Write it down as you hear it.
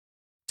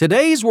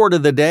Today's word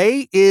of the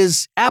day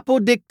is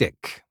apodictic,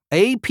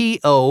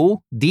 A-P-O-D-I-C-T-I-C,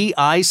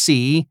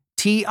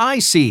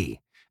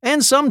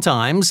 and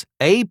sometimes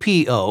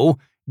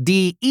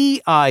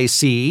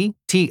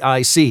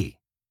A-P-O-D-E-I-C-T-I-C.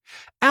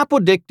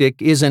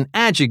 Apodictic is an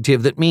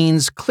adjective that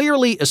means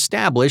clearly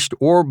established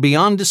or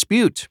beyond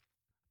dispute.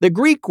 The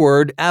Greek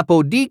word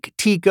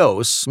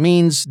apodeiktikós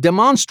means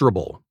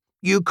demonstrable.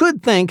 You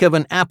could think of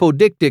an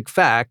apodictic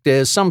fact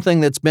as something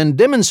that's been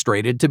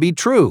demonstrated to be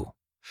true.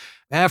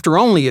 After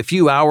only a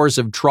few hours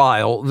of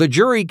trial, the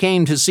jury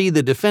came to see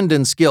the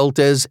defendant's guilt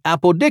as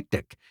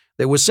apodictic.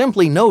 There was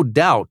simply no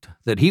doubt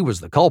that he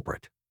was the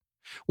culprit.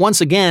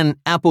 Once again,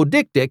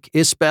 apodictic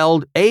is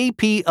spelled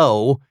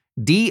A-P-O-D-I-C-T-I-C.